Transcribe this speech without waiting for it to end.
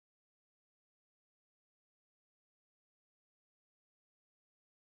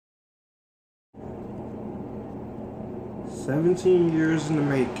17 years in the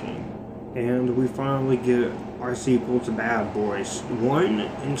making, and we finally get our sequel to Bad Boys 1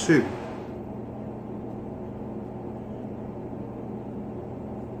 and 2.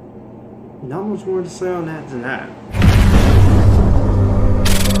 Not much more to say on that than that.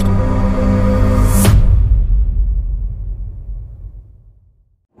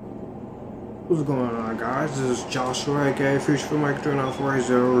 What's going on, guys? This is Joshua, aka Future Filmmaker, and Authorized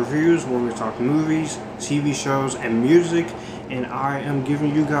Reviews, where we talk movies, TV shows, and music. And I am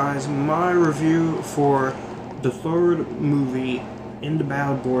giving you guys my review for the third movie in the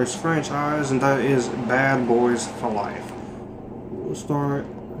Bad Boys franchise, and that is Bad Boys for Life. We'll start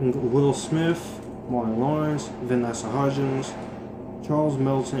with Will Smith, Martin Lawrence, Vanessa Hudgens, Charles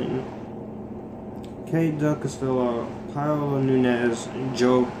Melton, Kate Castillo, Paola, Nunez, and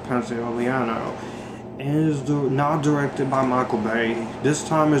Joe Pantoliano, and is not directed by Michael Bay. This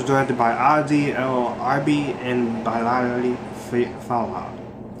time is directed by IDL Ibe and by Lowrey Paola.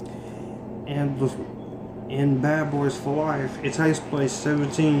 And in Bad Boys for Life, it takes place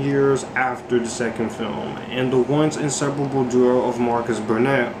 17 years after the second film, and the once inseparable duo of Marcus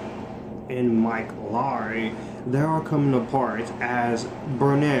Burnett and Mike Lowrey, they are coming apart as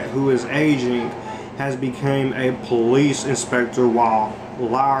Burnett, who is aging, has become a police inspector while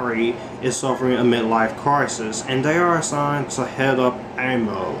Lowrey is suffering a midlife crisis, and they are assigned to head up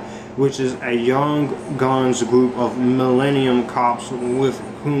AMO, which is a young guns group of millennium cops with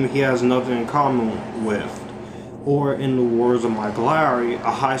whom he has nothing in common with, or in the words of Mike Lowrey,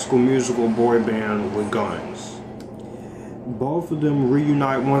 a high school musical boy band with guns. Both of them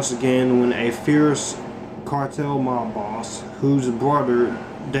reunite once again when a fierce cartel mob boss, whose brother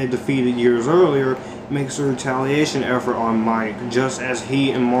they defeated years earlier, makes a retaliation effort on Mike just as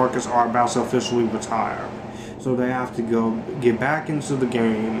he and Marcus are about to officially retire. So they have to go get back into the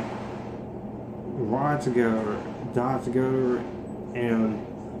game, ride together, die together, and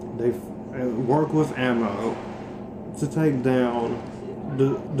they work with ammo to take down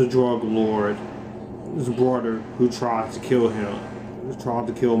the drug lord, his brother, who tried to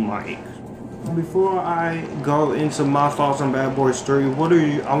kill Mike. Before I go into my thoughts on Bad Boys 3,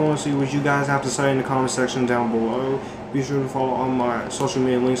 I want to see what you guys have to say in the comment section down below. Be sure to follow all my social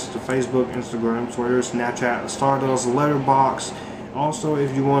media links to Facebook, Instagram, Twitter, Snapchat, Stardust, Letterboxd. Also,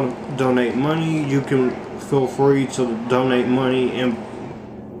 if you want to donate money, you can feel free to donate money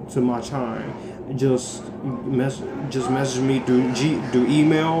to my chime. Just message me through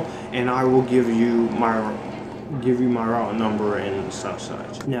email, and I will give you my route number and such.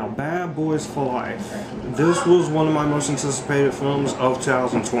 Now, Bad Boys for Life. This was one of my most anticipated films of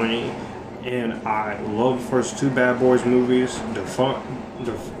 2020, and I love the first two Bad Boys movies. They're fun.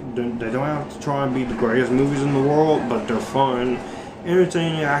 They don't have to try and be the greatest movies in the world, but they're fun,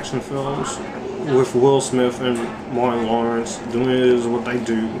 entertaining action films with Will Smith and Martin Lawrence doing it is what they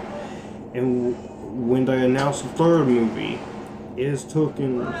do. And when they announced the third movie, it's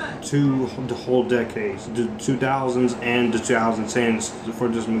taken to the whole decades, the 2000s and the 2010s, for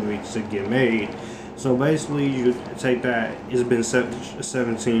this movie to get made. So basically, you take that, it's been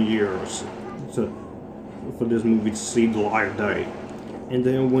 17 years for this movie to see the light of day. And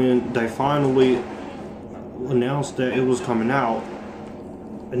then when they finally announced that it was coming out,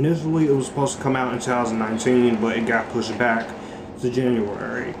 initially it was supposed to come out in 2019, but it got pushed back to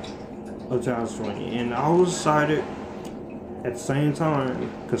January of 2020. And I was excited. At the same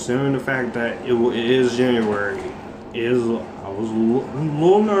time, considering the fact that it is January, I was a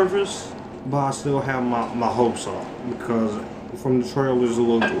little nervous, but I still have my hopes up, because from the trailers it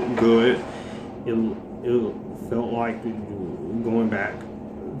looked good. It felt like going back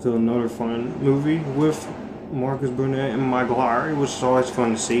to another fun movie with Marcus Burnett and Mike Lowrey, which is always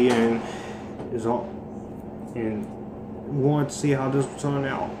fun to see, and wanted to see how this would turn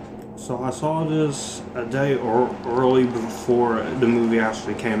out. So I saw this a day early before the movie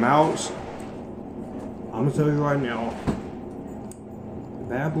actually came out. I'm gonna tell you right now,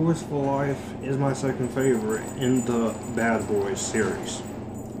 Bad Boys for Life is my second favorite in the Bad Boys series.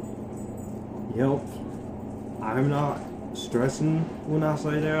 Yep, I'm not stressing when I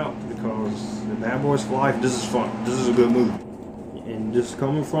say that, because the Bad Boys for Life, this is fun. This is a good movie. And this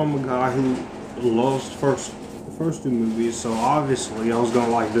coming from a guy who loves the first two movies, so obviously I was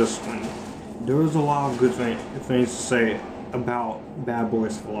gonna like this one. There was a lot of good things to say about Bad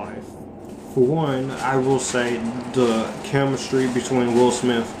Boys for Life. For one, I will say the chemistry between Will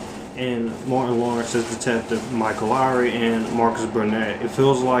Smith and Martin Lawrence as Detective Michael Lowrey and Marcus Burnett. It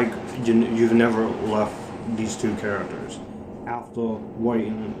feels like you've never left these two characters. After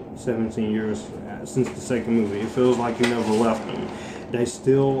waiting 17 years since the second movie, it feels like you never left them. They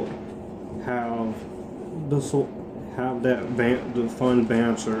still have have the fun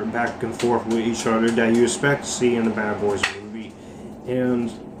banter back and forth with each other that you expect to see in the Bad Boys movie. And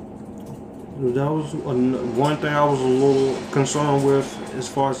that was one thing I was a little concerned with as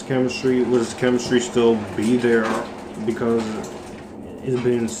far as chemistry. Was chemistry still be there? Because it's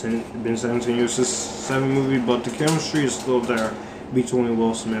been 17 years since 7 movie, but the chemistry is still there between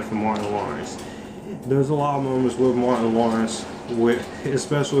Will Smith and Martin Lawrence. There's a lot of moments with Martin Lawrence,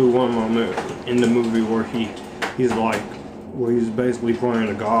 especially one moment in the movie where he's basically praying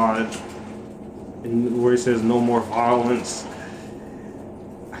to God, and where he says no more violence.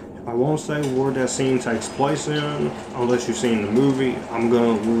 I won't say where that scene takes place in unless you've seen the movie. I'm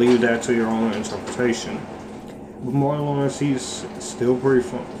gonna leave that to your own interpretation. But Martin Lawrence, he's still pretty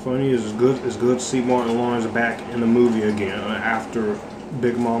funny. It's good to see Martin Lawrence back in the movie again after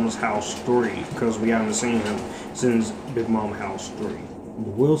Big Mama's House 3, because we haven't seen him since Big Mama House 3.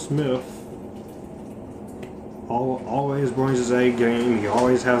 Will Smith always brings his A game. He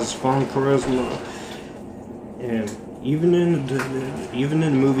always has fun charisma, and even in the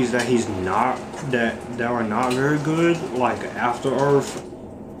movies that he's not that are not very good, like After Earth,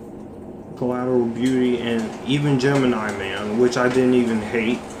 Collateral Beauty, and even Gemini Man, which I didn't even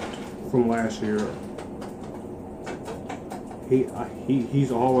hate from last year.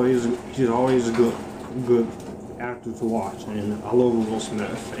 He's always a good actor to watch, and I love Will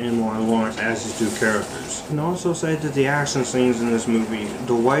Smith and Martin Lawrence as his two characters. And also say that the action scenes in this movie,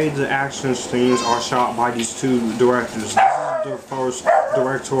 the way the action scenes are shot by these two directors, this is their first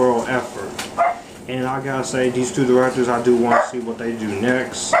directorial effort. And I gotta say, these two directors, I do want to see what they do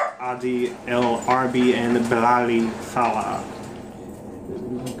next. Adi El Arbi and Bilali Fallah.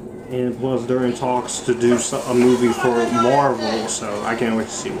 And plus they're in talks to do a movie for Marvel, so I can't wait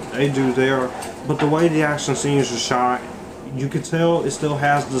to see what they do there. But the way the action scenes are shot, you could tell it still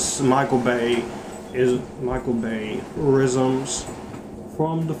has this Michael Bay rhythms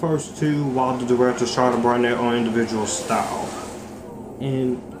from the first two, while the directors try to bring their own individual style.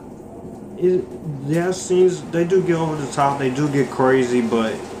 And the action scenes, they do get over the top, they do get crazy,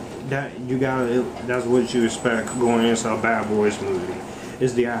 but that's what you expect going into a Bad Boys movie,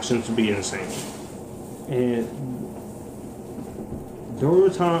 is the action to be insane. And there were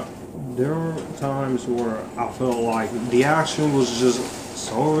times where I felt like the action was just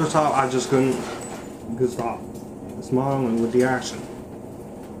so over the top, I just couldn't stop smiling with the action,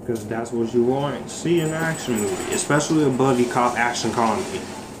 because that's what you want to see in an action movie, especially a buddy cop action comedy.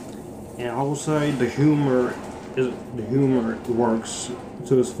 And I will say the humor works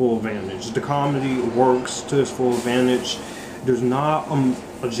to its full advantage. The comedy works to its full advantage. There's not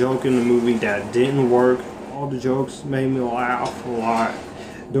a joke in the movie that didn't work. All the jokes made me laugh a lot.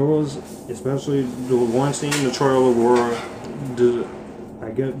 There was, especially the one scene in the trailer where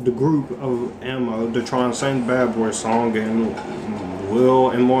the group of Emma, they're trying to sing the Bad Boy song, and Will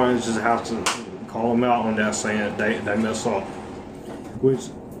and Martin just have to call them out on that, saying they mess up.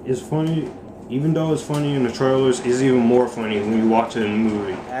 Which is funny. Even though it's funny in the trailers, it's even more funny when you watch it in the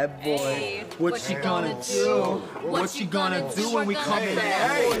movie. That boy, what you gonna do? What you gonna do when we come in?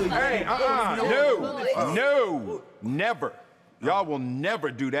 No, never. Y'all will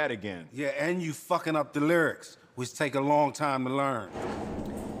never do that again. Yeah, and you fucking up the lyrics, which take a long time to learn.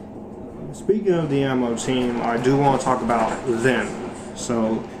 Speaking of the Ammo team, I do want to talk about them.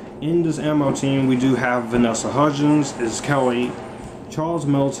 So, in this Ammo team, we do have Vanessa Hudgens as Kelly, Charles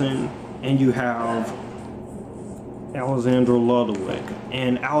Melton, and you have Alexander Ludwig.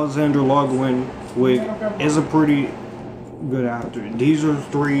 And Alexander Ludwig is a pretty good actor. These are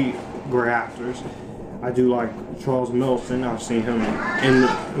three great actors. I do like Charles Melton. I've seen him in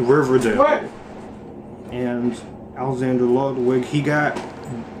Riverdale. What? And Alexander Ludwig, he got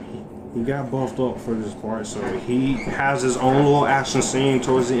buffed up for this part, so he has his own little action scene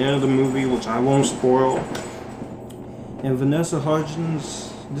towards the end of the movie, which I won't spoil. And Vanessa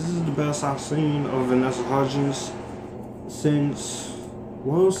Hudgens, this is the best I've seen of Vanessa Hudgens since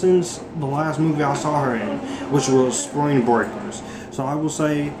the last movie I saw her in, which was Spring Breakers. So I will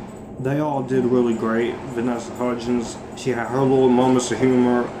say they all did really great. Vanessa Hudgens, she had her little moments of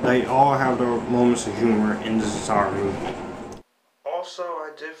humor. They all have their moments of humor in this entire movie. Also,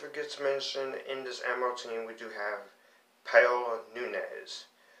 I did forget to mention, in this Ammo team we do have Paola Nunez,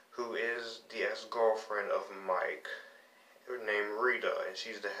 who is the ex-girlfriend of Mike, named Rita, and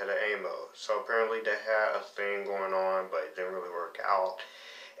she's the head of AMO. So apparently they had a thing going on, but it didn't really work out.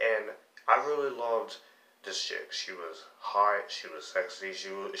 And I really loved this chick. She was hot, she was sexy, she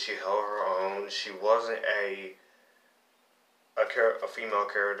held her own. She wasn't a female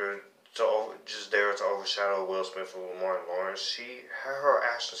character just there to overshadow Will Smith and Martin Lawrence. She had her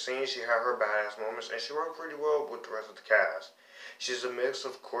action scenes, she had her badass moments, and she worked pretty well with the rest of the cast. She's a mix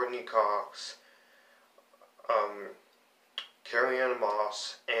of Courtney Cox, Carrie-Anne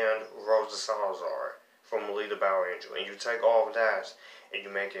Moss, and Rosa Salazar from Alita Battle Angel. And you take all of that and you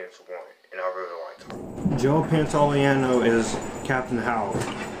make it into one. And I really liked him. Joe Pantoliano is Captain Howard.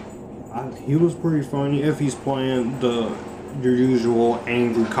 He was pretty funny if he's playing the usual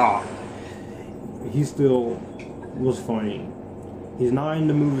angry cop. He still was funny. He's not in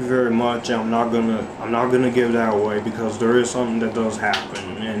the movie very much. I'm not gonna give that away because there is something that does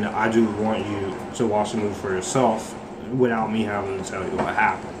happen, and I do want you to watch the movie for yourself without me having to tell you what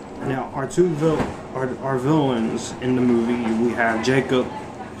happened. Now, our villains in the movie, we have Jacob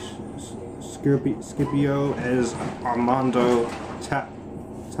Scipio as Armando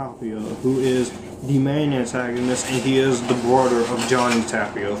Tapia, who is the main antagonist, and he is the brother of Johnny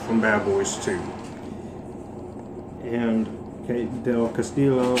Tapia from Bad Boys 2. And Del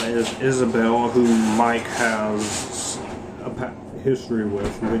Castillo as Isabel, who Mike has a history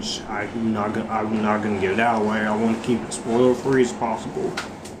with, which I'm not gonna give that away. I want to keep it spoiler free as possible,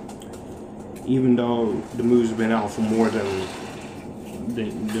 even though the movie's been out for more than a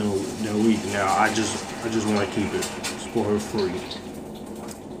week now. I just want to keep it spoiler free.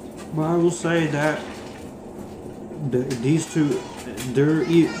 But I will say that these two, they're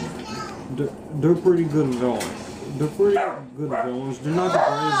pretty good villains. They're pretty good villains. They're not the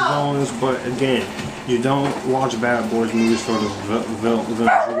greatest villains, but again, you don't watch Bad Boys movies for the villains. You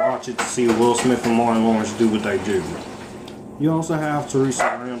watch it to see Will Smith and Martin Lawrence do what they do. You also have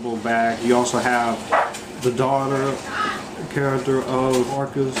Teresa Randall back. You also have the daughter character of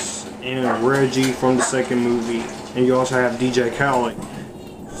Marcus and Reggie from the second movie, and you also have DJ Khaled.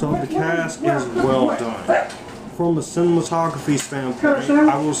 So the cast is well done. From a cinematography standpoint,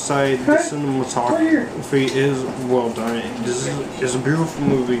 I will say the cinematography is well done. This is a beautiful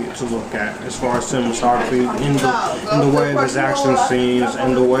movie to look at as far as cinematography, in the way of its action scenes,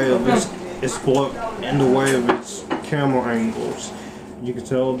 and the way of its look, and the way of its camera angles. You can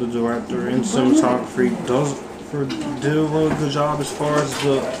tell the director in cinematography did a really good job as far as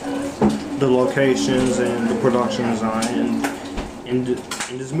the locations and the production design. And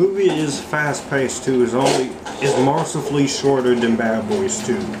this movie is fast paced too. It's mercifully shorter than Bad Boys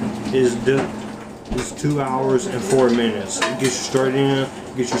 2. It's 2 hours and 4 minutes. It gets you straight in,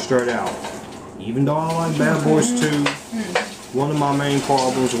 gets you straight out. Even though I like Bad Boys 2, one of my main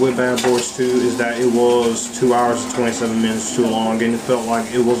problems with Bad Boys 2 is that it was 2 hours and 27 minutes too long, and it felt like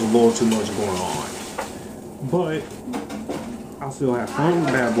it was a little too much going on. But I still have fun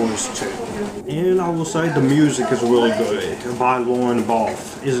with Bad Boys 2. And I will say the music is really good by Lauren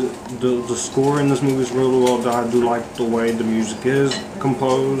Balfe. The score in this movie is really well done. I do like the way the music is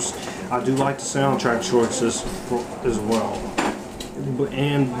composed. I do like the soundtrack choices as well.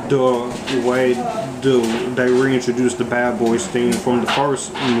 And the way they reintroduced the Bad Boys theme from the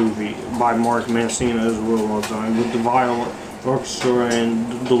first movie by Mark Mancina is really well done. With the violin orchestra and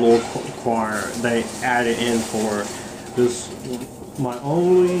the little choir they added in for this. My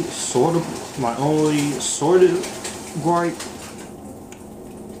only sort of gripe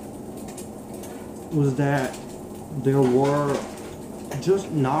was that there were just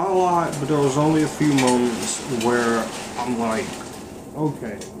not a lot, but there was only a few moments where I'm like,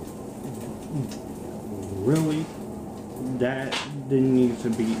 okay, really? That didn't need to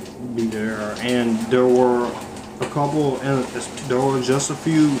be there. And there were a couple, and there were just a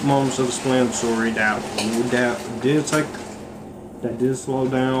few moments of explanatory that did slow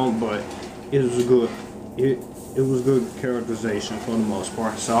down, but it was good. It was good characterization for the most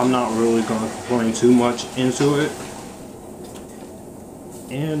part, so I'm not really going to complain too much into it.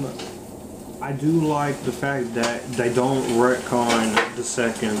 And I do like the fact that they don't retcon the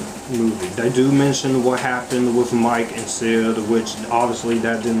second movie. They do mention what happened with Mike and Sid, which obviously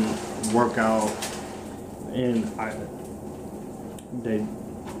that didn't work out, and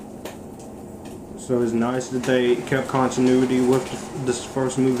so it's nice that they kept continuity with this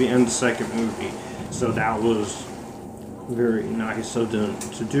first movie and the second movie. So that was very nice of them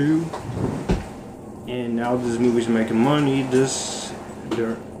to do. And now this movie's making money. It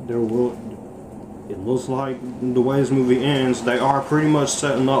looks like the way this movie ends, they are pretty much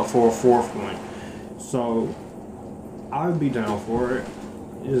setting up for a fourth one. So I'd be down for it.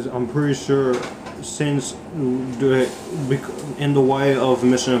 I'm pretty sure, since in the way of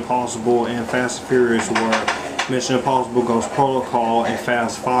Mission Impossible and Fast and Furious, where Mission Impossible goes protocol and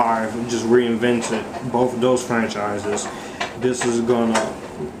Fast 5 just reinvented both of those franchises, this is gonna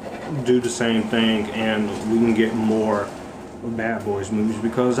do the same thing, and we can get more Bad Boys movies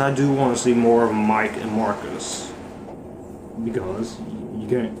because I do want to see more of Mike and Marcus. Because you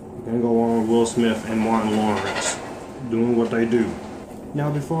can't go wrong with Will Smith and Martin Lawrence doing what they do. Now,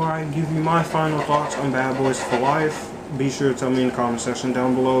 before I give you my final thoughts on Bad Boys for Life, be sure to tell me in the comment section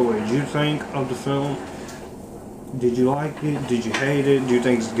down below what you think of the film. Did you like it? Did you hate it? Do you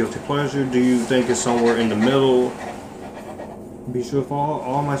think it's a guilty pleasure? Do you think it's somewhere in the middle? Be sure to follow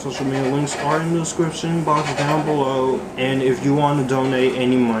all my social media links are in the description box down below. And if you want to donate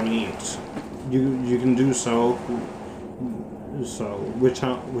any money, you can do so. So which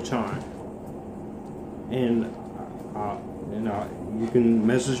time? And you can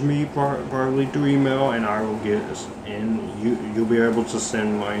message me privately through email, and I will get this, and you'll be able to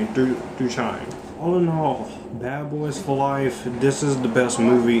send money through Chime. All in all, Bad Boys for Life. This is the best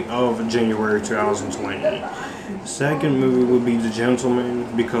movie of January 2020. Second movie would be The Gentleman,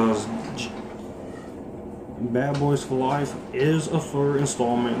 because Bad Boys for Life is a third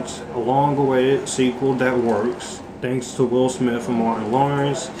installment, a long-awaited sequel that works thanks to Will Smith and Martin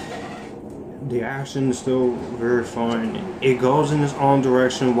Lawrence. The action is still very fun. It goes in its own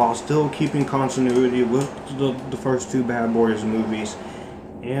direction while still keeping continuity with the first two Bad Boys movies,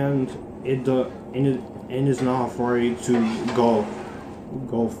 and it's not afraid to go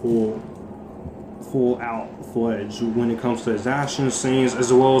full out fledged when it comes to its action scenes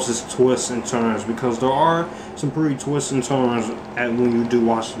as well as its twists and turns, because there are some pretty twists and turns when you do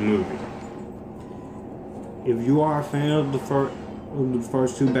watch the movie. If you are a fan of the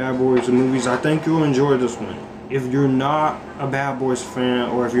first two Bad Boys movies, I think you'll enjoy this one. If you're not a Bad Boys fan,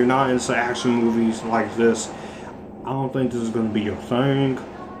 or if you're not into action movies like this, I don't think this is going to be your thing.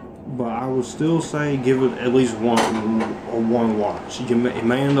 But I would still say give it at least one watch. It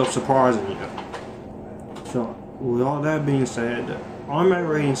may end up surprising you. So, with all that being said, on my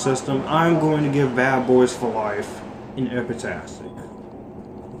rating system, I'm going to give Bad Boys for Life an Epictastic.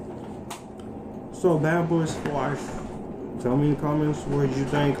 So, Bad Boys for Life. Tell me in the comments what you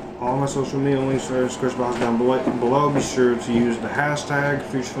think. All my social media links are in the description box down below. Be sure to use the hashtag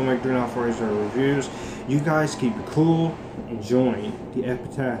FutureFilmmaker3940 reviews. You guys keep it cool and join the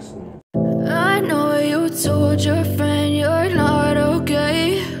Epictastic. I know you told your friend you're not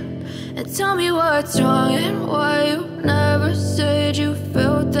okay, and tell me what's wrong and why you never said you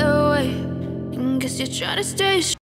felt that way. And guess you're trying to stay